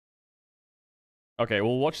Okay,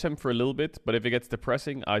 we'll watch them for a little bit, but if it gets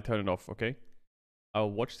depressing, I turn it off, okay?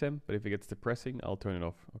 I'll watch them, but if it gets depressing, I'll turn it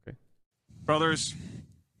off, okay? Brothers,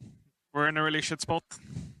 we're in a really shit spot.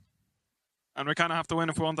 And we kind of have to win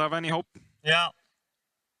if we want to have any hope. Yeah.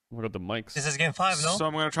 We got the mics. This is game 5, no? So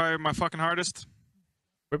I'm going to try my fucking hardest.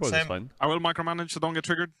 Whip is fine. I will micromanage, so don't get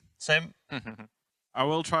triggered. Same. I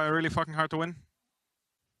will try really fucking hard to win.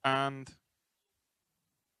 And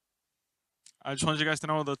I just want you guys to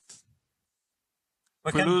know that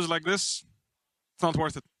if we lose like this, it's not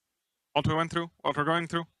worth it. What we went through, what we're going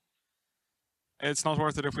through, it's not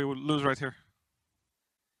worth it if we lose right here.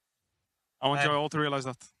 I want you all to realize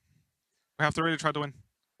that. We have to really try to win.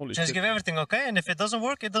 Holy Just shit. give everything, okay? And if it doesn't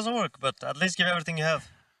work, it doesn't work. But at least give everything you have.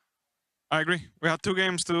 I agree. We had 2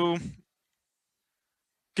 games to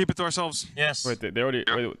keep it to ourselves. Yes. Wait, they already...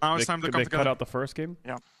 Wait, now it's time to come they together. cut out the first game?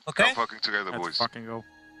 Yeah. Okay. Go fucking together, Let's boys. fucking go.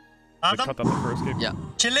 They Adam? cut out the first game? Yeah.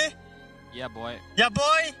 Chili? Yeah, boy. Yeah,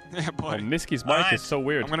 boy? Yeah, boy. Oh, Miski's mic is so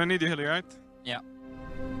weird. I'm gonna need you, Hilly, right? Yeah.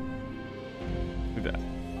 Dude,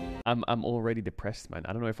 I'm already depressed, man.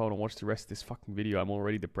 I don't know if I want to watch the rest of this fucking video. I'm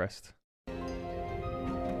already depressed.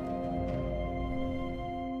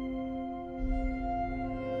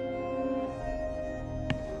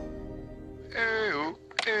 Ew,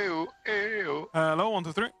 ew, ew. Hello, 1,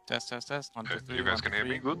 2, 3. Test. 1, 2, 3. You guys can hear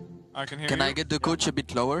me good? I can hear Can you. I get the coach a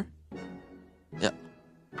bit lower? Yeah.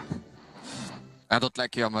 I don't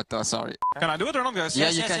like you, Amato, sorry. Can I do it or not, guys? Yeah,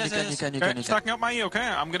 Yes, you yes, can, yes, you can, yes. you can, you Okay, can, you can. stacking up my E, okay?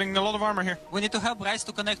 I'm getting a lot of armor here. We need to help Rise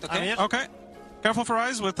to connect, okay? I'm here. Okay. Careful for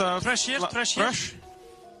eyes with Thresh here, Thresh here. Thresh.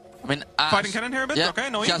 I mean, Fighting cannon here a bit, yeah, okay?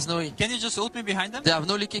 No E. he has no E. Can you just ult me behind them? They have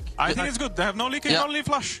no leak kick. I think it's good. They have no leaking, Yeah. only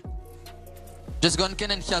flush. Just go on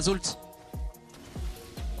cannon, he has ult.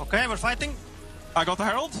 Okay, we're fighting. I got the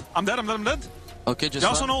Herald. I'm dead, I'm dead. Okay, just You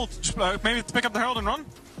also run. know, just, maybe pick up the Herald and run.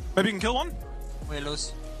 Maybe you can kill one. We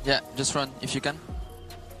lose. Yeah, just run if you can.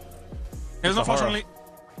 Here's no a flush horror. only.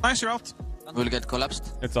 Nice, you're out. We'll get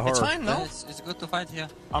collapsed. It's a horror. It's fine, no? It's good to fight here.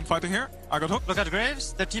 I'm fighting here. I got hooked. Look at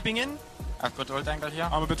Graves. They're keeping in. I've got ult angle here.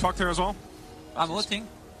 I'm a bit fucked here as well. I'm ulting.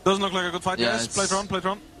 Doesn't look like a good fight, Yeah, guys. it's- Play it run, play it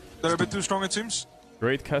run. They're a bit too strong, it seems.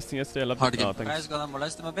 Great casting yesterday. I love Hard it. game. Oh, thanks. Rise gonna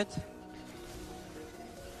molest him a bit.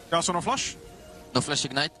 You also no flush. No flash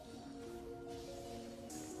ignite.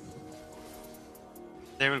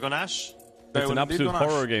 They will go Nash. They It's will an indeed absolute go Nash.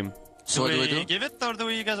 horror game. So what do we do? give it or do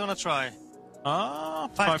you guys want to try?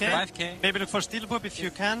 5k. 5k. Maybe look for steel whip if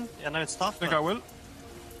you can. Yeah, now it's tough. I think I will.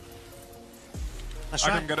 Let's I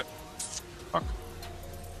try. didn't get it. Fuck.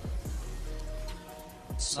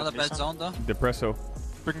 Not a bad zone though. Depresso.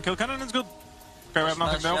 We can kill cannon, it's good. Okay, we have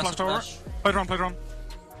nothing. Flash, They'll yes, flashed over. flash. Play it run, play it run.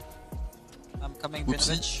 I'm coming, Oops.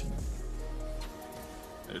 Vinovich.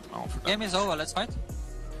 Oh, for that. Game is over, let's fight.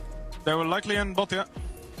 They will likely end bot, yeah.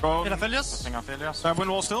 Go. Aphelios. They have win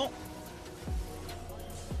wall still.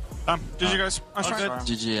 GG guys. Nice try.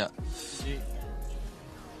 GG, yeah.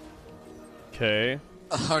 Okay.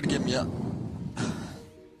 A hard game, yeah.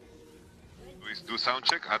 We do sound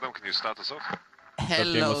check. Adam, can you start us off? game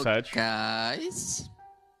Hello, was Sag. guys.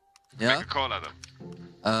 Make Yeah. a call, Adam.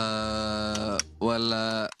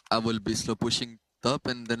 I will be slow pushing top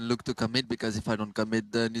and then look to commit because if I don't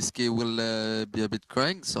commit, Niski will be a bit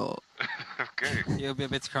crying. So Okay. You'll be a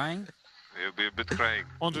bit crying. You'll be a bit crying.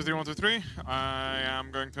 1, 2, 3, 1, 2, 3. I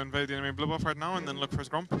am going to invade the enemy blue buff right now and then look for his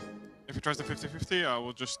grump. If he tries the 50-50, I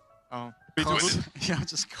will just be too good. Yeah,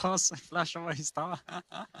 just cause flash over his tower.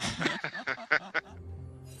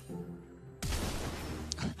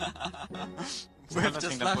 We have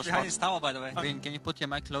just flashed behind his tower, by the way. Green, can you put your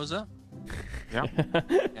mic closer? Yeah.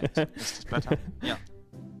 This is better. Yeah.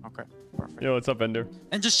 Okay, perfect. Yo, what's up, Ender?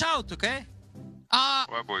 And just shout, okay? Ah!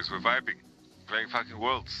 Well, boys, we're vibing. Playing fucking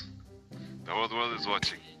Worlds. The whole world is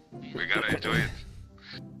watching. We gotta enjoy it.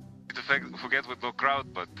 To forget with no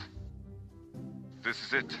crowd, but this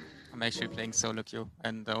is it. I'm actually playing solo queue,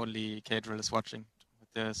 and only Caedrel is watching.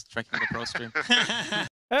 With tracking the pro stream.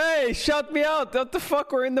 Hey, shout me out! What the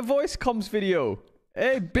fuck? We're in the Voice Coms video.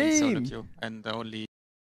 Hey, Solo Bean! queue, and only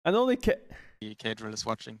Caedrel is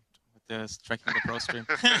watching. With tracking the pro stream.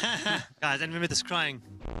 Guys, then we made us crying.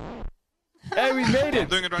 Hey, we made it! I'm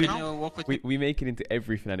doing it right Dude, now. we make it into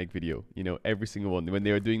every Fnatic video. You know, every single one. When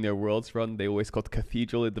they were doing their Worlds run, they always got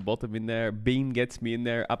Cathedral at the bottom in there. Bean gets me in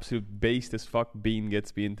there. Absolute based as fuck. Bean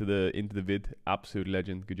gets me into the vid. Absolute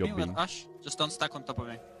legend. Good job, Bean. Rush. Just don't stack on top of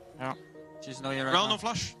me. Yeah. She's no here right Well, now. no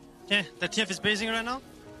flush. Okay, the TF is basing right now.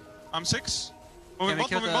 I'm 6. Moving we bot,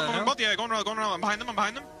 kill moving the bot, moving Herald? bot. Yeah, going around. I'm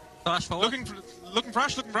behind them. Flash forward. Looking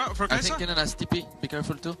fresh, looking for I think Kaisa. Kenan has TP. Be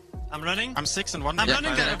careful too. I'm running. I'm 6 and 1. I'm Yeah,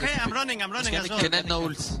 running yeah, there, okay? yeah. I'm running as well. Kenan no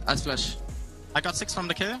ult. As flash. I got 6 from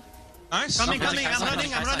the kill. Nice. Coming, Okay, I'm Kaisa,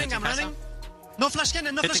 running. Kaisa. No No flash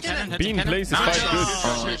cannon, no flash cannon. Bean plays this fight good.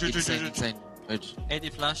 Oh, insane. Wait.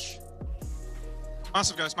 AD flash.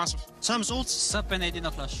 Massive, guys, massive. Sam's ults. Sup and AD no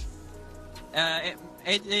flash. AD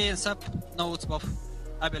and Sup, no ults both.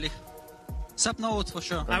 I believe. Sup no ult for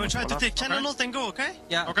sure. I will try to take cannon ult and go, okay?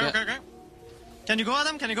 Yeah. Okay. Can you go,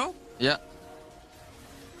 Adam? Can you go? Yeah.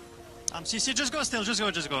 CC, just go still,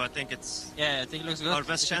 just go. I think it's Yeah, I think it looks good. our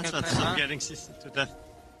best If you chance can at play, huh? getting CC to death.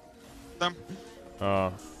 Damn.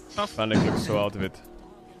 Tough. Fnatic looks so out of it.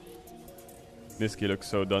 Niski looks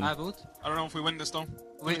so done. I would. I don't know if we win this though.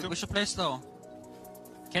 We should play slow.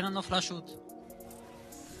 Cannon no flash ult.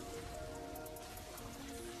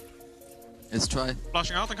 Let's try.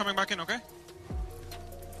 Flashing out and coming back in, okay?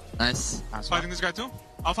 Nice. Fighting this guy too.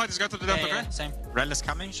 I'll fight this guy to the death, okay? Yeah, same. Rel is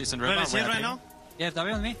coming. She's in river. Rel is here we're right ping. now. You have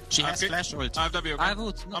W on me? She has Okay. flash ult. I have W, okay? I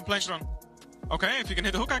would. No. I'm playing strong. Okay, if you can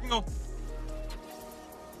hit the hook, I can go.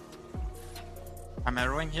 I'm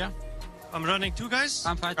arrowing here. I'm running 2 guys.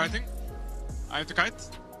 I'm fighting. Kiting. I have to kite.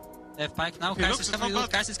 They have pike now. He Guys looks, is it's coming not with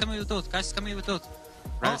ult. bad. Guys is coming with ult. Guys is coming with ult.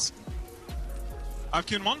 Rel's I have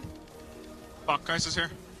Q in 1. Fuck, Kai's is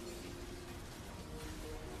here.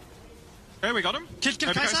 Okay, we got him. Kill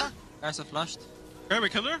Maybe Kai'Sa. Guys are flushed. Okay, we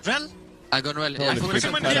killed her. Rel. I gone well. Holy I shit. focus We can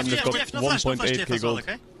on win fire. Adam just got TF, no flash 1.8k TF as well, gold.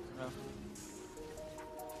 okay?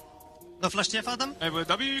 No flash TF, Adam. Hey, with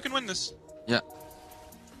W, you can win this. Yeah.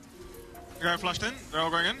 The guy flashed in. They're all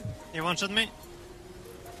going in. He one-shot me.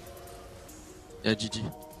 Yeah,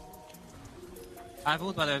 GG. I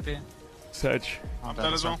would, but I would be. Sage.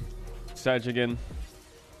 That as well. Sage again.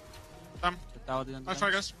 Damn. Tower didn't. Nice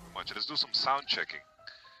try, guys. Let's do some sound checking.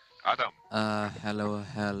 Adam,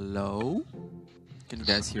 Hello. Can you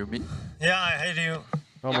guys hear me? Yeah, I hear you.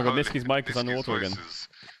 Oh my god, holy- Niski's mic is Niski's underwater voice again.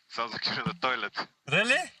 sounds like you're in the toilet.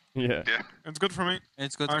 Really? Yeah. Yeah. It's good for me.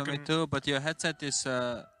 It's good I for me can- too, but your headset is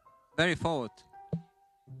very forward.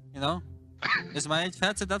 You know? Is my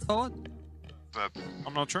headset that forward? That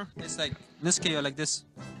I'm not sure. It's like Niski, you're like this.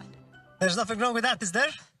 There's nothing wrong with that, is there?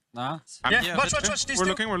 Nah. I'm Yeah, here. watch, these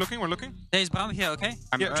We're two. looking. There's Bram here, okay?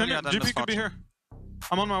 I'm Yeah, earlier Trinity, than the GP could be spot. here.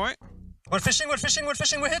 I'm on my way. We're fishing, we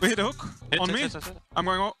hit. We hit a hook. On me. Hit. I'm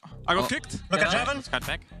going out. I got Oh. kicked. Look at Yeah. Draven. Cut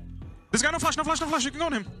back. This guy, no flash. You can go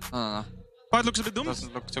on him. No. Fight looks a bit doomed.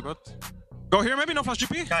 Doesn't look too good. Go here, maybe. No flash,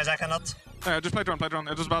 GP. Guys, I cannot. Just played around.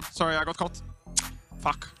 It was bad. Sorry, I got caught.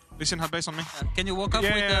 Fuck. Lee Sin had base on me. Can you walk up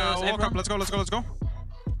Yeah, with walk everyone? up. Let's go.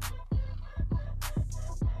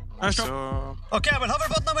 Nice job. So Okay, I will hover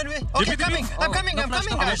bot now when we... Okay, GP. coming. I'm coming, no flash,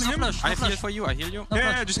 guys. No flash, I no heal flash. for you. I heal you. No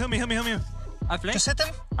Yeah, flash. just heal me. I flank. Just hit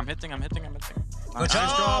him. I'm hitting. Good Nice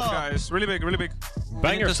job. job, guys. Really big.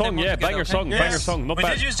 Bang your song, yeah, bang your song, bang your Yes. song, not We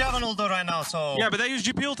bad. did use Javan ult though right now, so... Yeah, but they use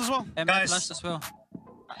GP ult as well. And my Guys. flash as well.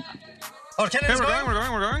 Or cannon Okay, is going.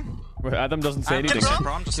 we're going. Well, Adam doesn't say I'm anything. Bro?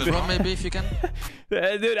 Brom, just Bro, maybe if you can.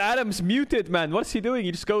 Dude, Adam's muted, man. What's he doing?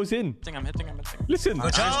 He just goes in. I'm hitting. Listen. Good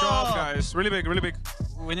Nice job, job. guys. Really big.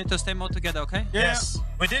 We need to stay more together, okay? Yeah. Yes.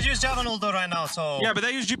 We did use Javan ult though right now, so... Yeah, but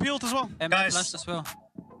they use GP ult as well. And my Guys. flash as well.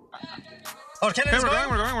 Or cannon Okay, is going.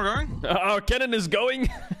 we're going. Our cannon is going.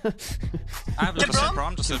 I have Get look. Brom.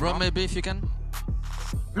 Brom, just Bro, maybe if you can.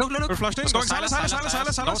 Look. We're flushed in. Going silence.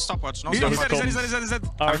 No stopwatch. No He's stopwatch. dead.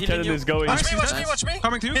 Our healing cannon you. is going. Watch me. Nice.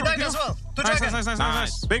 Coming to you. He died as well. To Dragon.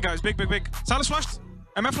 Nice. Big guys, big. Silence flushed.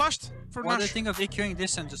 MF flushed. For What do you Nash. think of EQing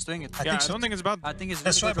this and just doing it? Yeah, I don't think it's bad. I think it's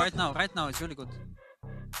Let's really try good right now. It's really good.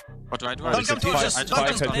 What do I do? Welcome to Five- just... five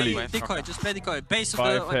welcome head to- Tilly. Wave, Decoy, okay. just play decoy. Base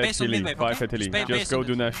Five on head mid Tilly, wave, 5 okay? head Tilly. Just play Just base go on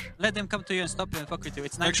do it. Nash. Let them come to you and stop you and fuck with you.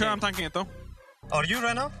 It's Make sure 9K. I'm tanking it though. Are you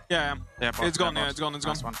right now? Yeah. Yeah, bot, It's gone, bot. it's gone.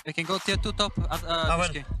 Nice one. You can go tier 2 top. I will.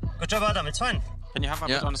 Whiskey. Good job, Adam. It's fine. Can you have a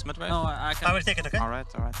Yeah. bit on this mid wave? No, I I can. will take it, okay? Alright.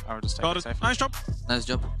 I will just take Got it it. safely. Nice job. Nice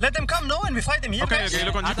job. Let them come, no, and we fight them here, Okay, guys. okay,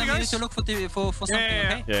 look on GP, Adam, you need guys. to look for something,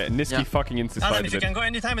 Yeah. okay? Yeah, Niski Yeah. fucking into this Adam, fight a if you bit. can go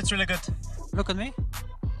anytime, it's really good. Look at me.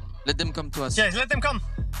 Let them come to us. Yeah, let them come.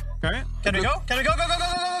 Okay. Can we go? Go.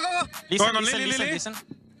 Listen, Going on, Lily. listen.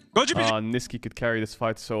 Go GP. Niski could carry this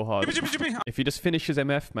fight so hard. GP. If he just finishes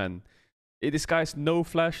MF, man. This guy's no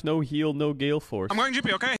flash, no heal, no gale force. I'm going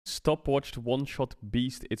GP, okay? Stopwatched one-shot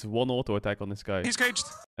beast. It's one auto attack on this guy. He's caged.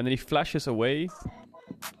 And then he flashes away. And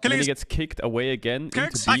then Killing he his... gets kicked away again into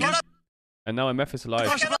Kicks. I B. cannot. And now MF is alive.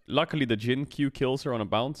 I cannot. Luckily, the Jhin Q kills her on a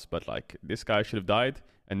bounce. But like, this guy should have died.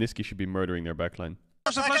 And Niski should be murdering their backline.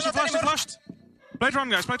 Flashed. Play it run,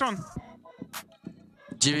 guys. Play it run.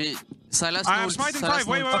 GB, Silas I am knows, smiting Silas 5.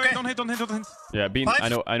 Wait. knows. Okay. Don't hit. Yeah, Bean.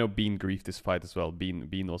 Five? I know. Bean griefed this fight as well. Bean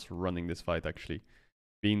was running this fight actually.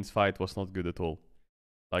 Bean's fight was not good at all.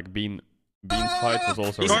 Like Bean's fight was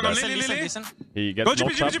also Going really on, bad. Lily. Listen. He Go gets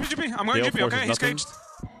knocked up. GP. I'm going Gale GP, force okay? is He's nothing. caged.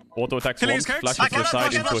 Auto attacks Killing once, his caged. flashes I to the cannot, side I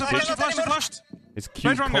into a cannot, kick. Flashed. His Q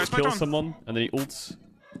Play it run, guys, play it kills run. someone, and then he ults.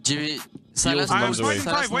 GB, Silas also I'm runs away.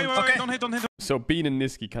 spiking 5. Wait, Okay. don't hit. So Bean and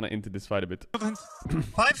Niski kind of into this fight a bit.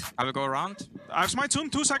 5. I will go around. I have smite soon.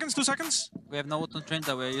 2 seconds. We have no ult on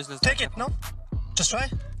Trinta, we're useless. Take it, no? Just try.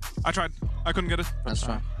 I tried. I couldn't get it. That's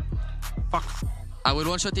right. Fuck. I will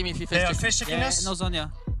one-shot him if he They are fails. fish checking Yeah, us. no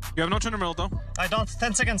Zonya. You have no Trinity mill though. I don't.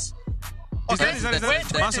 10 seconds. He's Okay, dead, he's dead, he's dead.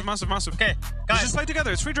 wait. Massive. Okay, Let's guys. just play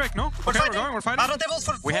together. It's free Drake, no? Okay, we're fighting. I don't have ult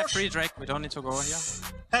for We have force. 3 Drake. We don't need to go here.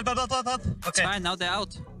 Help. It's Okay, fine, now they're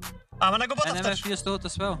out. I'm gonna go bot And after. MF used ult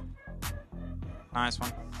as well. Nice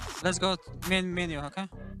one. Let's go, me and you, okay?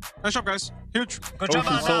 Nice job, guys. Huge. Good job,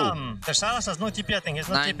 Ocean Soul. Adam. The Silas has no TP, I think. He's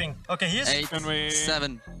not 9, TPing. Okay, he is. 8, Can we-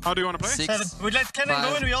 7, How do you want to play? 6, 7. We let Kennen go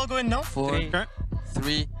 5, in. We all go in now. 4, Three. Okay.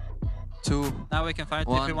 3, 2. Now we can fight if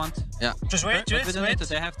we 1. want. Yeah. Just wait, But we don't need to, wait.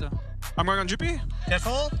 they have to. I'm going on GP.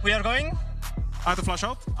 Careful. We are going. I have to flash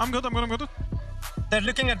out. I'm good. They're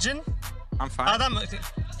looking at Jin. I'm fine. Adam.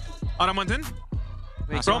 Adam went in.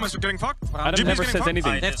 We Rome is getting fucked. Adam GP is never getting says fucked.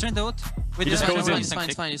 anything. They have Trinta ult. We He just didn't goes have in. It's anything. fine,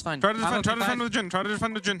 it's fine, it's fine. Try to I'm defend okay, with Jin. Try to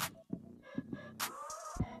defend with Jin.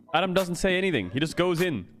 Adam doesn't say anything. He just goes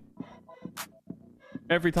in.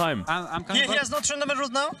 Every time. I'm coming He back. has no tournament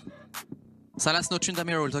route now. Silas, no Trinta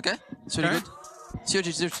mirror ult, okay? It's really Okay. good.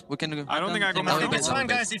 Serge, we can go. I don't think I go think I more. think bad, it's not fine,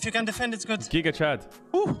 bad. guys. If you can defend, it's good. Giga Chad.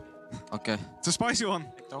 Okay. It's a spicy one.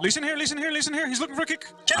 Listen here. He's looking for a kick.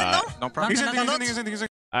 Kill it now. No problem. He's no, in. no, He's in.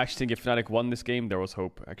 I actually think if Fnatic won this game, there was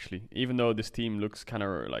hope, actually. Even though this team looks kind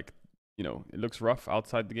of like, you know, it looks rough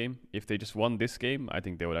outside the game. If they just won this game, I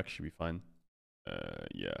think they would actually be fine.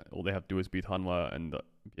 Yeah, all they have to do is beat Hanwha and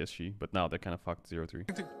PSG, but now they're kind of fucked 0-3.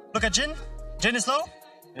 Look at Jin. Jin is low.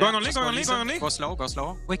 Going on just league. Go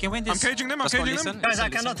slow. We can win I'm this. caging them. Just go listen. Guys, I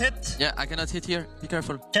cannot hit. Yeah, I cannot hit here. Be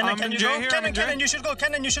careful. Kennen, I'm can in you J go? here, I'm in J. Kennen, you should go.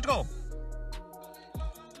 Kennen, you should go.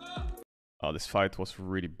 Oh, this fight was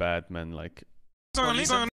really bad, man. Like, Going on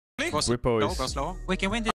league. Go Whippo Go is slow. We can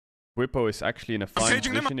win this. Whippo is actually in a fine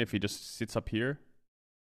caging them. position if he just sits up here,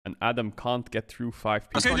 and Adam can't get through 5 Okay,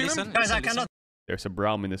 people. do you Listen. Guys, I listen. cannot There's a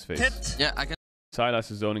Braum in his face. hit. Yeah, I Cannot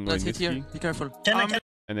Silas is zoning away cannot hit here. Niski, Be careful. Kennen,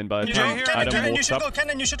 and then by the you go. time here, Adam Kennen, you walks should up, go.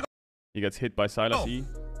 Kennen, you should go. he gets hit by Silas Oh. E.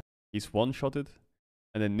 He's one-shotted,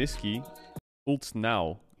 and then Niski ults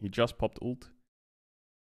now. He just popped ult.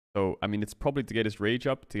 So, I mean, it's probably to get his rage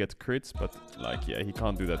up, to get crits, but, like, yeah, he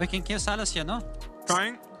can't do that. We can kill Silas here, no?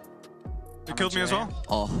 Trying. He killed me as well.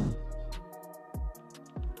 Oh.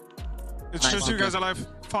 It's Nice. just you Okay. guys alive.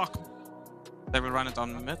 Fuck. They will run it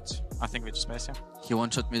on mid. I think we just space here. He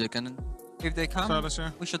one-shot me the cannon. If they come, Silas,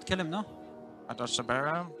 yeah. we should kill him, no? I dodged the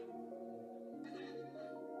barrel.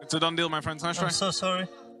 It's a done deal, my friends. Nice try. I'm so sorry.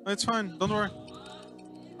 It's fine. Don't worry.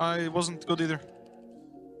 I wasn't good either.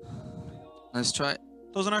 Nice try.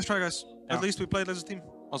 That was a nice try, guys. Yeah. At least we played as a team.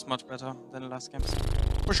 Was much better than the last games.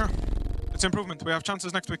 For sure. It's improvement. We have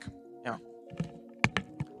chances next week. Yeah.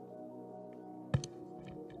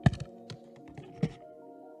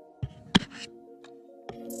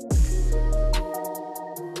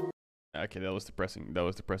 Okay, that was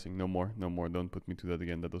depressing. No more. Don't put me to that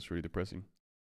again. That was really depressing.